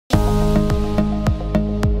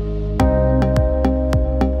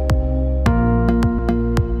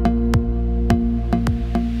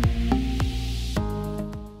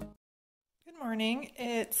morning.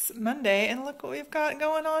 It's Monday, and look what we've got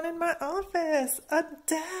going on in my office. A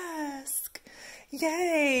desk.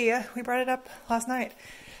 Yay! We brought it up last night,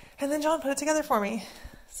 and then John put it together for me.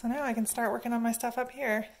 So now I can start working on my stuff up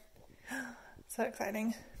here. So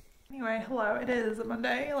exciting. Anyway, hello. It is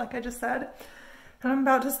Monday, like I just said, and I'm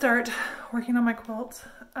about to start working on my quilt.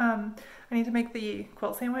 I need to make the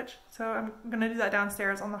quilt sandwich, so I'm gonna do that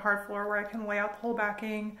downstairs on the hard floor where I can lay out the whole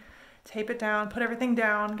backing, tape it down, put everything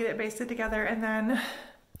down, get it basted together, and then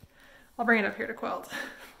I'll bring it up here to quilt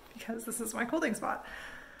because this is my quilting spot.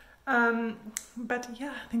 But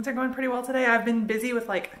yeah, things are going pretty well today. I've been busy with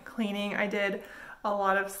like cleaning. I did a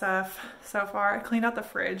lot of stuff so far. I cleaned out the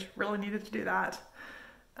fridge, really needed to do that.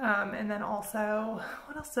 And then also,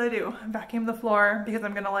 what else did I do? Vacuum the floor because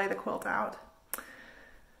I'm gonna lay the quilt out.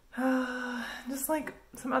 Just like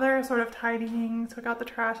some other sort of tidying, took out the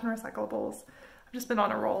trash and recyclables. I've just been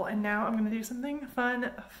on a roll, and now I'm gonna do something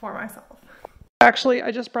fun for myself. Actually,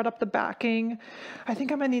 I just brought up the backing. I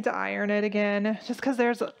think I'm gonna need to iron it again just because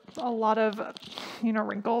there's a lot of, you know,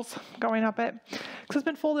 wrinkles going up it. Because it's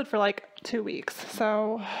been folded for like 2 weeks.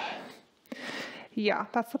 So yeah,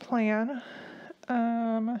 that's the plan.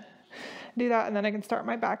 Do that and then I can start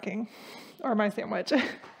my backing or my sandwich.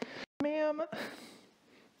 Ma'am,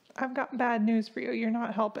 I've got bad news for you. You're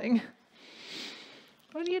not helping.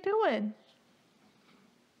 What are you doing?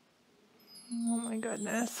 Oh my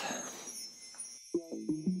goodness.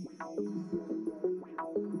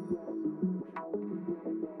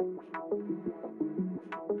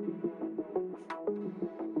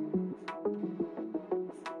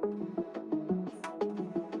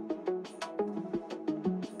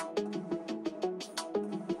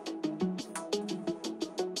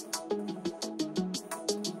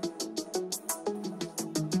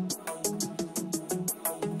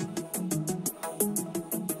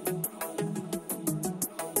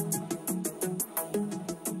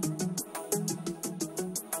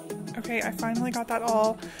 Okay, I finally got that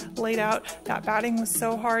all laid out. That batting was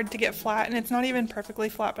so hard to get flat, and it's not even perfectly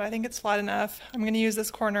flat, but I think it's flat enough. I'm going to use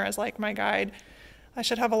this corner as like my guide. I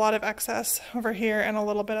should have a lot of excess over here and a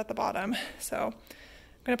little bit at the bottom. So I'm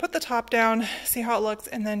going to put the top down, see how it looks,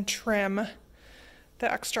 and then trim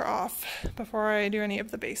the extra off before I do any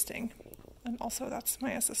of the basting. And also, that's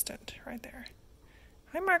my assistant right there.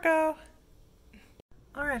 Hi, Marco.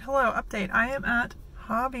 All right, hello, update. I am at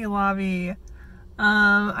Hobby Lobby.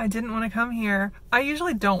 I didn't want to come here. I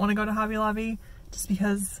usually don't want to go to Hobby Lobby just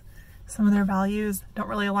because some of their values don't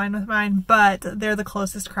really align with mine, but they're the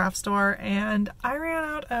closest craft store, and I ran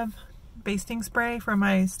out of basting spray for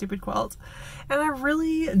my stupid quilt, and I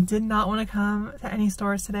really did not want to come to any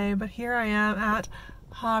stores today, but here I am at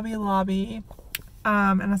Hobby Lobby,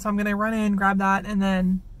 and so I'm gonna run in, grab that, and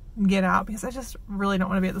then get out because I just really don't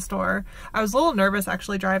want to be at the store. I was a little nervous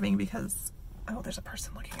actually driving because, oh, there's a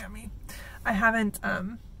person looking at me. I haven't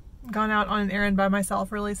gone out on an errand by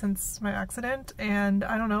myself really since my accident, and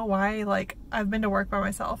I don't know why. Like, I've been to work by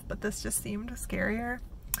myself, but this just seemed scarier.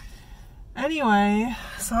 Anyway,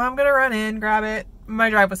 so I'm gonna run in, grab it. My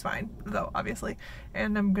drive was fine though, obviously,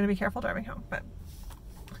 and I'm gonna be careful driving home, but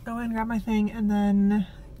go in, grab my thing, and then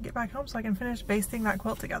get back home so I can finish basting that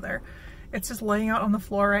quilt together. It's just laying out on the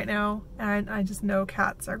floor right now, and I just know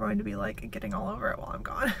cats are going to be like getting all over it while I'm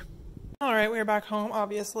gone. All right, we're back home,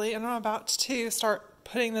 obviously, and I'm about to start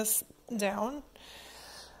putting this down.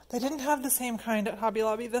 They didn't have the same kind at Hobby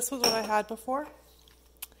Lobby. This was what I had before.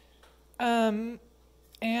 And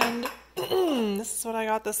this is what I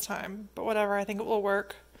got this time, but whatever, I think it will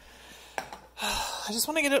work. I just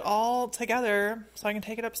want to get it all together so I can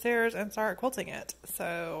take it upstairs and start quilting it.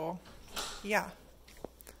 So, yeah.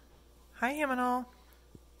 Hi, Hamanal.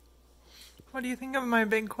 What do you think of my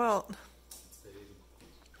big quilt?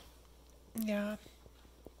 Yeah.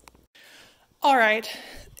 All right,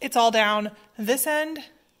 it's all down. This end,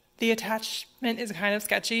 the attachment is kind of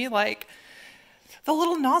sketchy. Like, the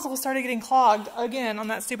little nozzle started getting clogged again on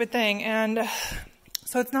that stupid thing, and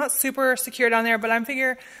so it's not super secure down there, but I'm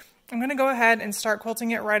gonna go ahead and start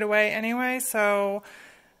quilting it right away anyway, so,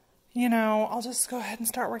 you know, I'll just go ahead and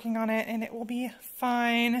start working on it, and it will be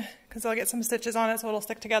fine, because I'll get some stitches on it so it'll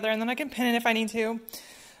stick together, and then I can pin it if I need to.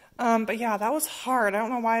 But yeah, that was hard. I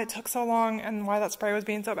don't know why it took so long and why that spray was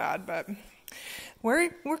being so bad, but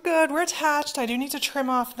we're good. We're attached. I do need to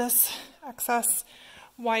trim off this excess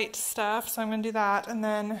white stuff, so I'm going to do that, and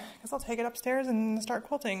then I guess I'll take it upstairs and start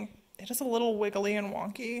quilting. It is a little wiggly and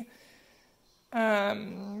wonky,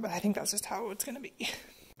 but I think that's just how it's going to be.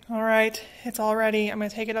 All right, it's all ready. I'm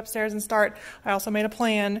going to take it upstairs and start. I also made a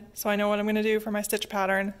plan, so I know what I'm going to do for my stitch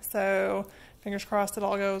pattern, so fingers crossed it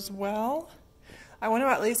all goes well. I want to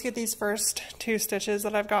at least get these first 2 stitches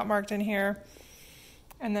that I've got marked in here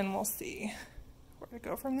and then we'll see where to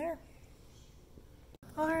go from there.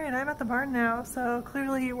 Alright, I'm at the barn now, so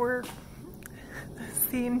clearly we're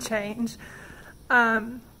seeing change.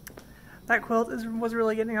 That quilt was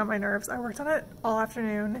really getting on my nerves. I worked on it all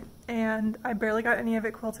afternoon and I barely got any of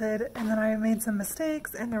it quilted, and then I made some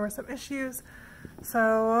mistakes and there were some issues,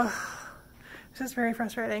 so it's just very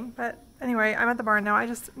frustrating. But anyway, I'm at the barn now. I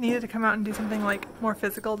just needed to come out and do something like more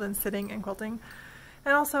physical than sitting and quilting.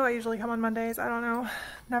 And also, I usually come on Mondays. I don't know.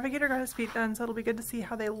 Navigator got his feet done, so it'll be good to see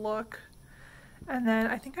how they look. And then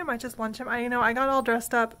I think I might just lunch him. I got all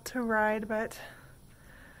dressed up to ride, but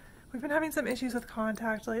we've been having some issues with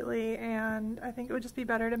contact lately, and I think it would just be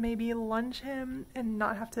better to maybe lunge him and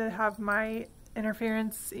not have to have my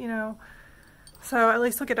interference, you know. So at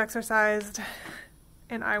least he'll get exercised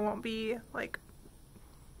and I won't be like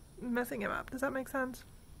messing him up. Does that make sense?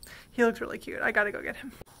 He looks really cute. I gotta go get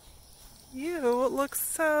him. You look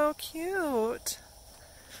so cute.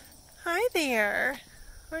 Hi there.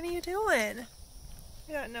 What are you doing?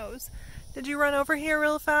 That nose. Did you run over here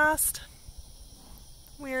real fast?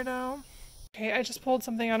 Weirdo. Okay, I just pulled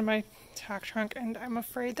something out of my tack trunk and I'm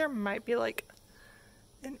afraid there might be like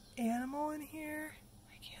an animal in here.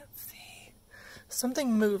 I can't see.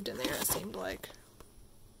 Something moved in there, it seemed like.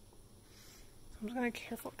 I'm just gonna be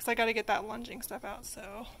careful because I gotta get that lunging stuff out,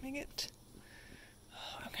 so let me get...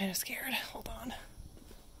 Oh, I'm kind of scared. Hold on.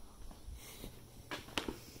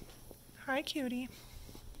 Hi, cutie.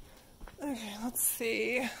 Okay, let's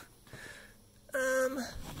see. There's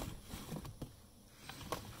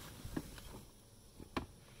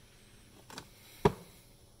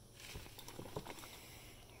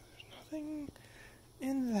nothing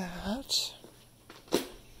in that. I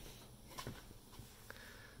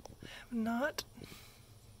have not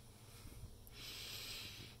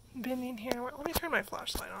been in here. Let me turn my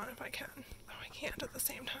flashlight on if I can. Oh, I can't at the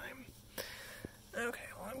same time. Okay,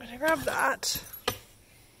 well, I'm gonna grab that.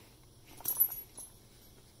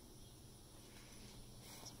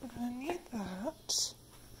 We're gonna need that.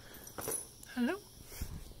 Hello?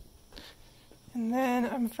 And then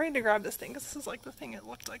I'm afraid to grab this thing because this is like the thing it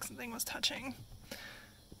looked like something was touching.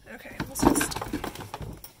 Okay, let's just...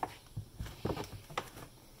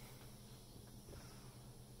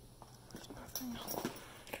 There's nothing else.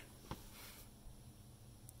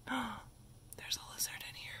 There's a lizard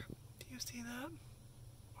in here. Do you see that?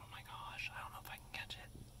 Oh my gosh, I don't know if I can catch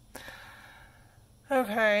it.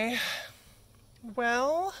 Okay.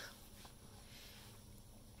 Well,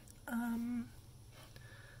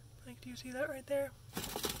 like, do you see that right there?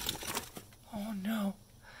 Oh no.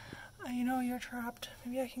 I know you're trapped.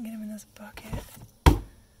 Maybe I can get him in this bucket.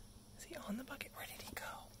 Is he on the bucket? Where did he go?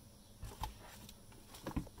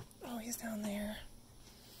 Oh, he's down there.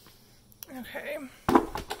 Okay.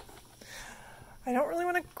 I don't really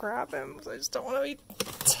want to grab him because I just don't want to be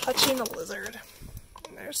touching a lizard.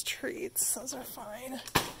 And there's treats. Those are fine.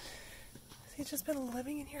 Has he just been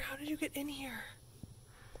living in here? How did you get in here?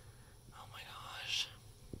 Oh my gosh.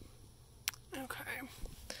 Okay.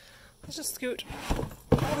 Let's just scoot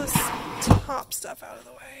all this top stuff out of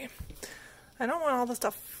the way. I don't want all the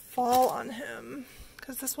stuff fall on him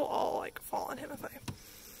because this will all like fall on him if I get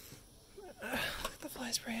the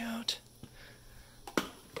fly spray out.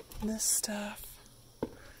 This stuff.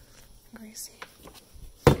 Greasy.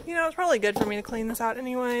 You know, it's probably good for me to clean this out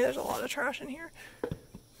anyway. There's a lot of trash in here.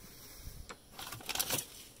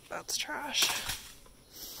 That's trash.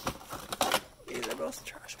 These are both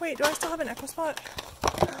trash. Wait, do I still have an echo spot?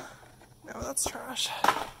 No, that's trash.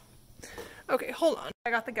 Okay, hold on.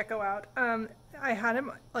 I got the gecko out. I had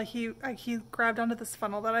him, like, he grabbed onto this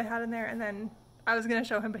funnel that I had in there, and then I was gonna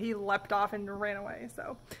show him, but he leapt off and ran away,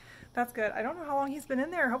 so that's good. I don't know how long he's been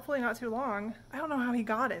in there. Hopefully not too long. I don't know how he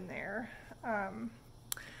got in there.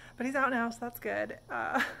 But he's out now, so that's good.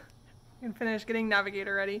 I can finish getting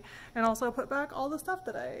Navigator ready and also put back all the stuff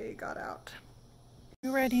that I got out.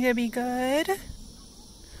 You ready to be good?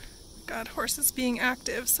 God, horses being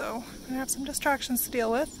active, so I'm gonna have some distractions to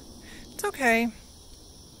deal with. It's okay.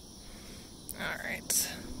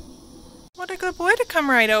 Alright. What a good boy to come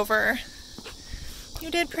right over.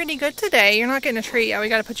 You did pretty good today. You're not getting a treat yet. We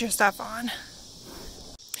gotta put your stuff on.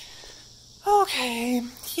 Okay,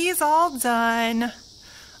 he's all done.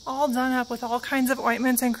 All done up with all kinds of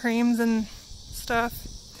ointments and creams and stuff.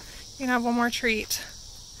 You can have one more treat.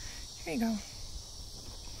 Here you go.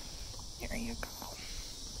 Here you go.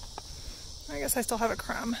 I guess I still have a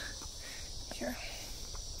crumb. Here.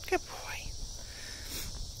 Good boy.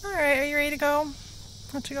 Alright, are you ready to go?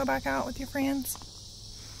 Let you go back out with your friends.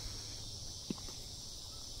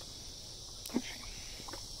 Okay.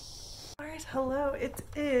 Alright, hello. It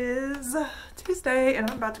is Tuesday and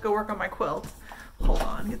I'm about to go work on my quilt. hold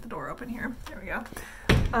on, get the door open here. There we go.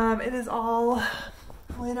 It is all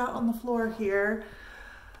laid out on the floor here.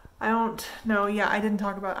 I don't know. Yeah, I didn't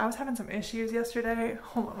talk about, I was having some issues yesterday.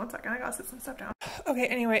 Hold on one second, I gotta sit some stuff down. Okay,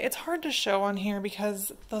 anyway, it's hard to show on here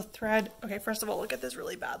because the thread, okay, first of all, look at this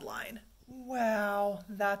really bad line. Wow,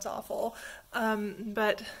 that's awful.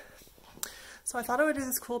 But, so I thought I would do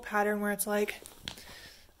this cool pattern where it's like,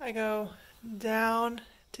 I go down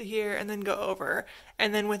to here and then go over.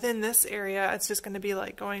 And then within this area, it's just gonna be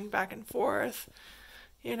like going back and forth,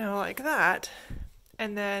 you know, like that.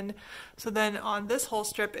 And then, so then on this whole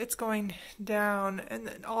strip, it's going down and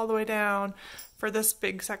then all the way down. For this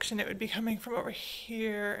big section, it would be coming from over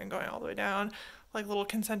here and going all the way down, like little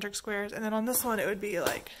concentric squares. And then on this one, it would be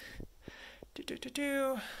like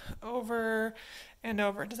over and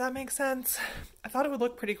over. Does that make sense? I thought it would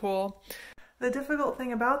look pretty cool. The difficult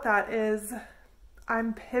thing about that is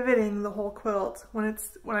I'm pivoting the whole quilt when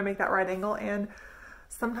I make that right angle, and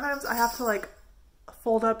sometimes I have to like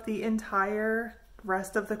fold up the entire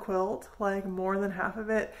rest of the quilt, like more than half of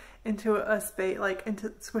it, into a space, like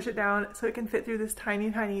into squish it down so it can fit through this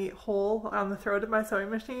tiny hole on the throat of my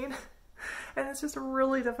sewing machine. And it's just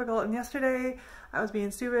really difficult. And yesterday I was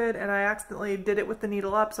being stupid and I accidentally did it with the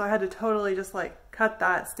needle up, so I had to totally just like cut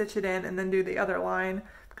that, stitch it in, and then do the other line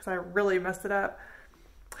because I really messed it up.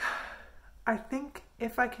 I think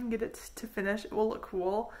if I can get it to finish, it will look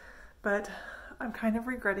cool, but I'm kind of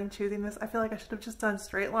regretting choosing this. I feel like I should have just done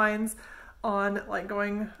straight lines on like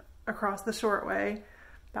going across the short way.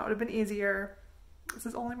 That would have been easier. This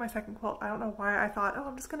is only my second quilt. I don't know why I thought, oh,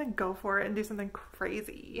 I'm just gonna go for it and do something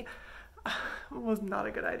crazy. It was not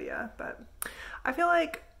a good idea, but I feel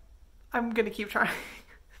like I'm gonna keep trying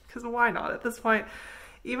because why not at this point?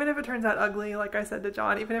 Even if it turns out ugly, like I said to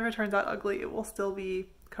John, even if it turns out ugly, it will still be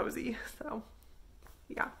cozy. So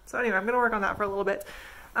yeah, so anyway, I'm gonna work on that for a little bit.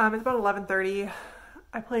 It's about 11:30.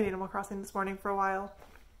 I played Animal Crossing this morning for a while.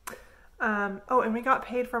 Oh, and we got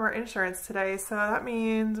paid from our insurance today, so that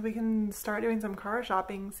means we can start doing some car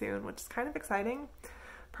shopping soon, which is kind of exciting.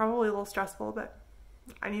 Probably a little stressful, but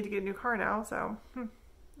I need to get a new car now, so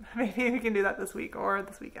maybe we can do that this week or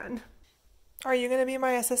this weekend. Are you going to be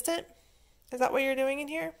my assistant? Is that what you're doing in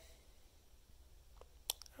here?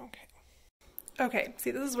 Okay. Okay, see,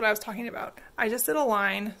 this is what I was talking about. I just did a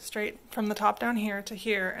line straight from the top down here to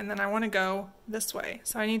here, and then I want to go this way,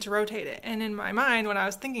 so I need to rotate it. And in my mind, when I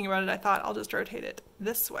was thinking about it, I thought I'll just rotate it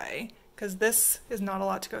this way, because this is not a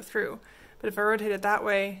lot to go through. But if I rotate it that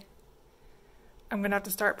way, I'm going to have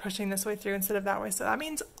to start pushing this way through instead of that way. So that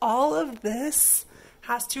means all of this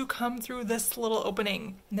has to come through this little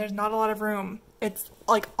opening, and there's not a lot of room. It's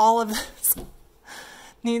like all of this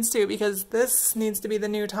needs to, because this needs to be the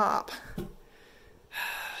new top.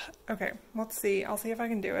 Okay, let's see. I'll see if I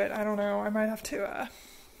can do it. I don't know. I might have to,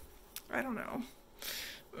 I don't know.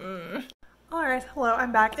 Alright, hello,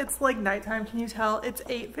 I'm back. It's like nighttime, can you tell? It's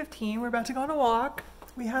 8:15. We're about to go on a walk.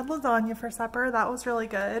 We had lasagna for supper. That was really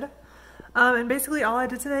good. And basically all I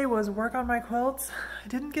did today was work on my quilts. I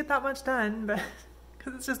didn't get that much done, but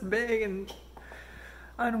because it's just big and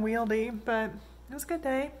unwieldy, but it was a good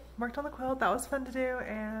day. Worked on the quilt. That was fun to do,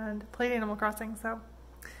 and played Animal Crossing, so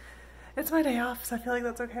it's my day off, so I feel like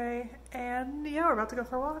that's okay. And yeah, we're about to go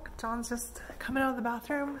for a walk. John's just coming out of the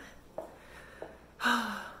bathroom.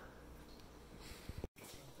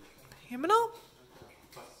 Humanal?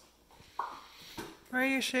 Where are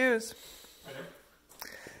your shoes? Right here.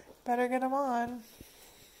 Better get them on.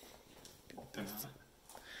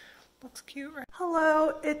 Looks cute, right?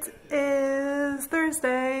 Hello, it is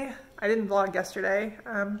Thursday. I didn't vlog yesterday.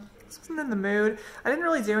 Just wasn't in the mood. I didn't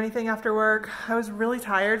really do anything after work. I was really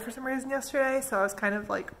tired for some reason yesterday, so I was kind of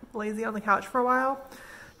like lazy on the couch for a while.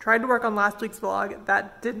 Tried to work on last week's vlog.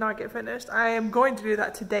 That did not get finished. I am going to do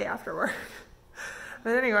that today after work.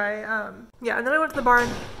 But anyway, yeah, and then I went to the barn,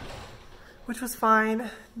 which was fine.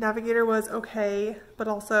 Navigator was okay, but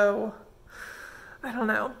also, I don't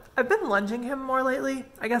know. I've been lunging him more lately.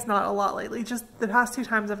 I guess not a lot lately. Just the past 2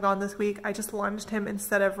 times I've gone this week, I just lunged him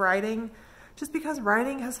instead of riding. Just because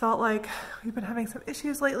riding has felt like we've been having some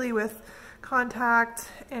issues lately with contact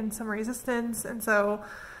and some resistance, and so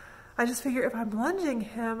I just figure if I'm lunging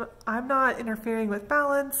him, I'm not interfering with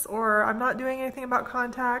balance, or I'm not doing anything about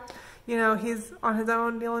contact. You know, he's on his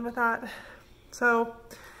own dealing with that. So,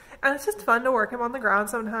 and it's just fun to work him on the ground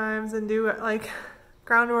sometimes and do like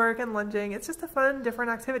groundwork and lunging. It's just a fun,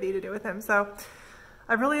 different activity to do with him. So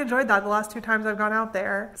I've really enjoyed that the last 2 times I've gone out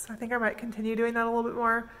there. So I think I might continue doing that a little bit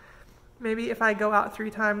more. Maybe if I go out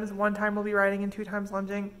 3 times, 1 time we'll be riding and 2 times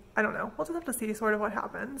lunging. I don't know. We'll just have to see sort of what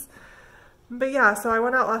happens. But yeah, so I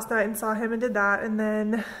went out last night and saw him and did that, and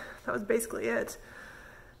then that was basically it.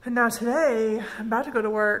 And now today, I'm about to go to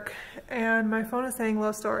work and my phone is saying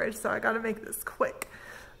low storage, so I gotta make this quick.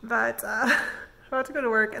 But I'm about to go to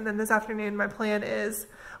work, and then this afternoon my plan is,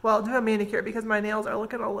 well, do a manicure because my nails are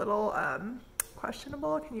looking a little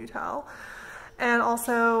questionable, can you tell? And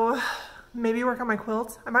also maybe work on my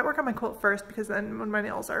quilt. I might work on my quilt first because then when my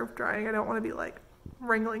nails are drying, I don't want to be like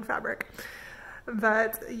wrangling fabric.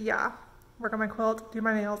 But yeah, work on my quilt, do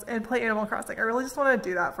my nails, and play Animal Crossing. I really just want to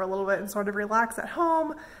do that for a little bit and sort of relax at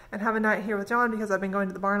home and have a night here with John because I've been going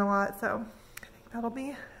to the barn a lot, so I think that'll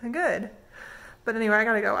be good. But anyway, I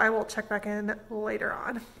gotta go. I will check back in later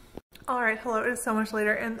on. Alright, hello, it is so much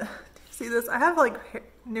later, and do you see this? I have like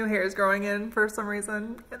new hairs growing in for some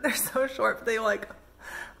reason, and they're so short, but they like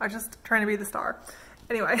are just trying to be the star.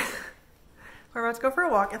 Anyway. We're about to go for a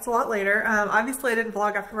walk. It's a lot later. Obviously I didn't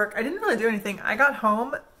vlog after work. I didn't really do anything. I got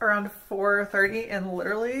home around 4:30 and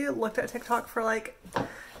literally looked at TikTok for like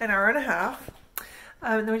an hour and a half.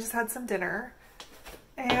 And then we just had some dinner.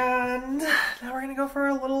 And now we're gonna go for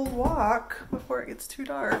a little walk before it gets too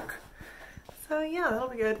dark. So yeah, that'll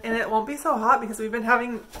be good. And it won't be so hot because we've been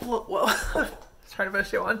having, whoa, trying to put a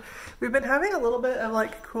shoe on. We've been having a little bit of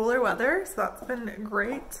like cooler weather, so that's been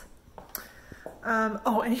great.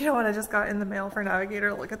 Oh, and you know what? I just got in the mail for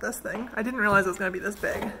Navigator. Look at this thing. I didn't realize it was going to be this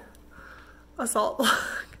big. A salt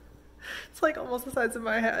block. It's like almost the size of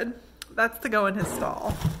my head. That's to go in his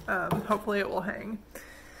stall. Hopefully it will hang.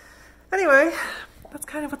 Anyway, that's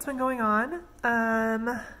kind of what's been going on.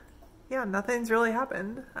 Yeah, nothing's really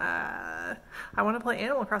happened. I want to play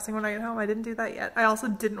Animal Crossing when I get home. I didn't do that yet. I also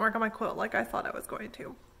didn't work on my quilt like I thought I was going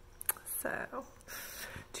to. So,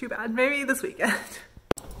 too bad. Maybe this weekend.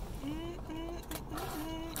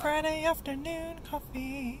 Friday afternoon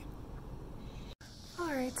coffee.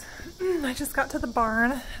 Alright, I just got to the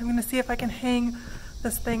barn. I'm gonna see if I can hang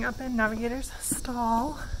this thing up in Navigator's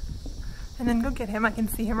stall and then go get him. I can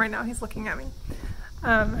see him right now, he's looking at me.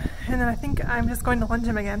 And then I think I'm just going to lunge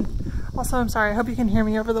him again. Also, I'm sorry, I hope you can hear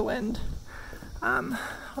me over the wind. I'll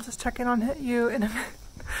just check in on you in a minute.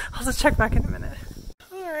 I'll just check back in a minute.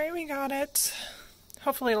 Alright, we got it.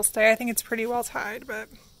 Hopefully it'll stay. I think it's pretty well tied, but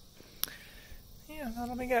yeah,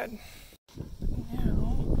 that'll be good.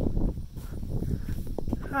 Now,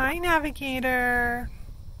 hi Navigator.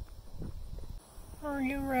 Are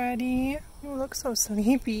you ready? You look so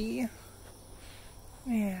sleepy.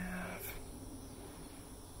 Yeah.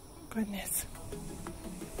 Goodness.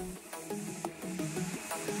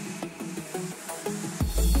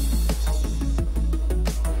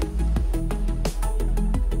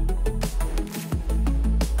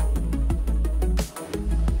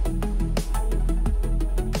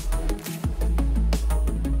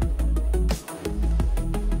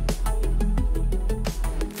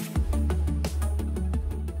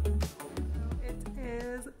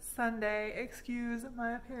 Sunday, excuse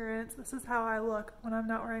my appearance. This is how I look when I'm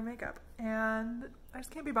not wearing makeup, and I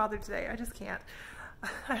just can't be bothered today. I just can't.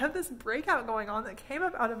 I have this breakout going on that came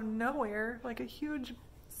up out of nowhere, like a huge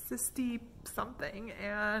cysty something,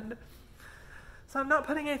 and so I'm not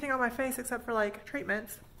putting anything on my face except for like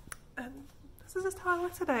treatments, and this is just how I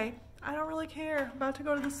look today. I don't really care. I'm about to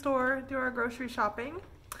go to the store, do our grocery shopping.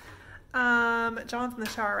 John's in the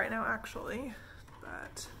shower right now actually,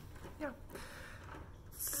 but yeah.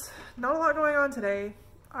 Not a lot going on today.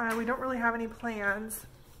 We don't really have any plans.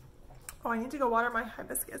 Oh, I need to go water my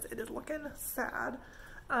hibiscus. It is looking sad.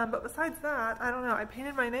 But besides that, I don't know. I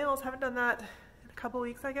painted my nails. Haven't done that in a couple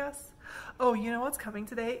weeks, I guess. Oh, you know what's coming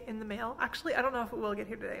today in the mail? Actually, I don't know if it will get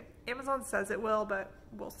here today. Amazon says it will, but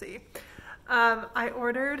we'll see. I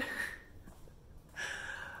ordered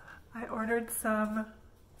some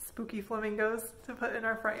spooky flamingos to put in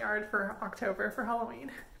our front yard for October for Halloween.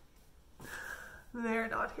 They're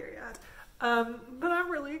not here yet. But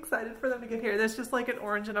I'm really excited for them to get here. There's just like an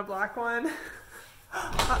orange and a black one.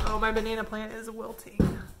 Uh-oh, my banana plant is wilting.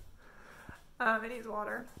 It needs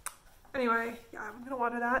water. Anyway, yeah, I'm gonna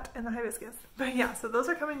water that and the hibiscus. But yeah, so those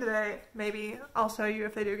are coming today. Maybe I'll show you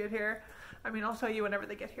if they do get here. I mean, I'll show you whenever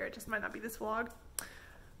they get here. It just might not be this vlog.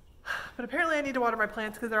 But apparently I need to water my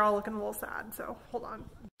plants because they're all looking a little sad, so hold on.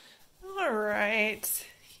 All right,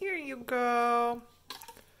 here you go.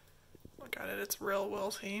 Look at it, it's real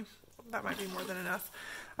wilty. That might be more than enough.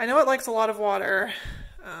 I know it likes a lot of water,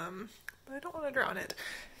 but I don't want to drown it.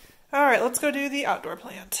 All right, let's go do the outdoor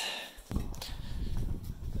plant.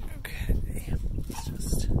 Okay, let's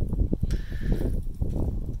just...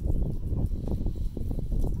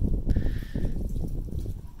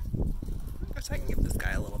 I guess I can give this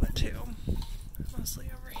guy a little bit too.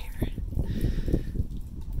 Mostly over here.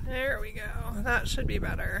 There we go. That should be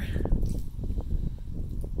better.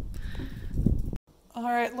 All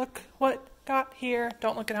right, look what got here.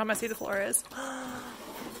 Don't look at how messy the floor is.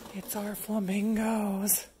 It's our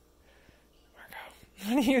flamingos. Margot,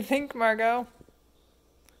 what do you think, Margot?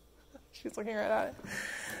 She's looking right at it.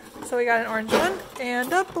 So we got an orange one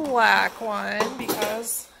and a black one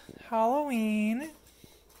because Halloween.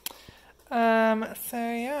 So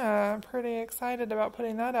yeah, I'm pretty excited about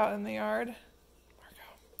putting that out in the yard.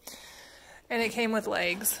 Margot. And it came with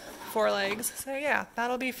legs, 4 legs. So yeah,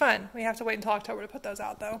 that'll be fun. We have to wait until October to put those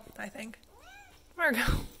out though, I think. Margot.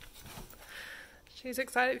 She's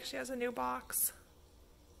excited because she has a new box.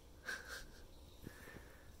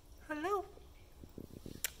 Hello.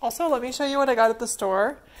 Also, let me show you what I got at the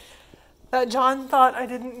store that John thought I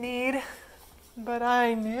didn't need, but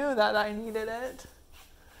I knew that I needed it.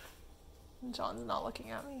 John's not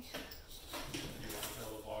looking at me.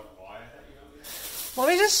 Let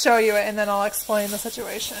me just show you it and then I'll explain the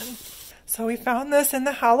situation. So we found this in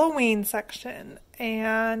the Halloween section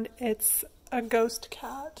and it's a ghost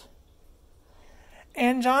cat.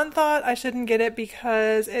 And John thought I shouldn't get it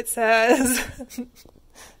because it says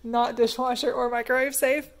not dishwasher or microwave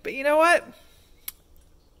safe. But you know what?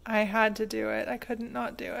 I had to do it. I couldn't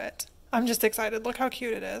not do it. I'm just excited. Look how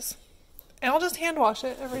cute it is. And I'll just hand wash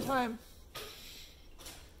it every time.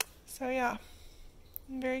 So yeah,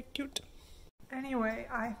 very cute. Anyway,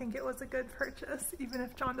 I think it was a good purchase, even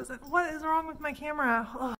if John doesn't. What is wrong with my camera?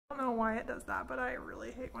 Ugh, I don't know why it does that, but I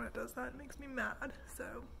really hate when it does that. It makes me mad. So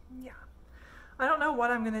yeah. I don't know what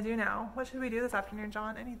I'm going to do now. What should we do this afternoon,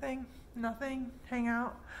 John? Anything? Nothing? Hang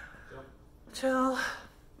out? Chill.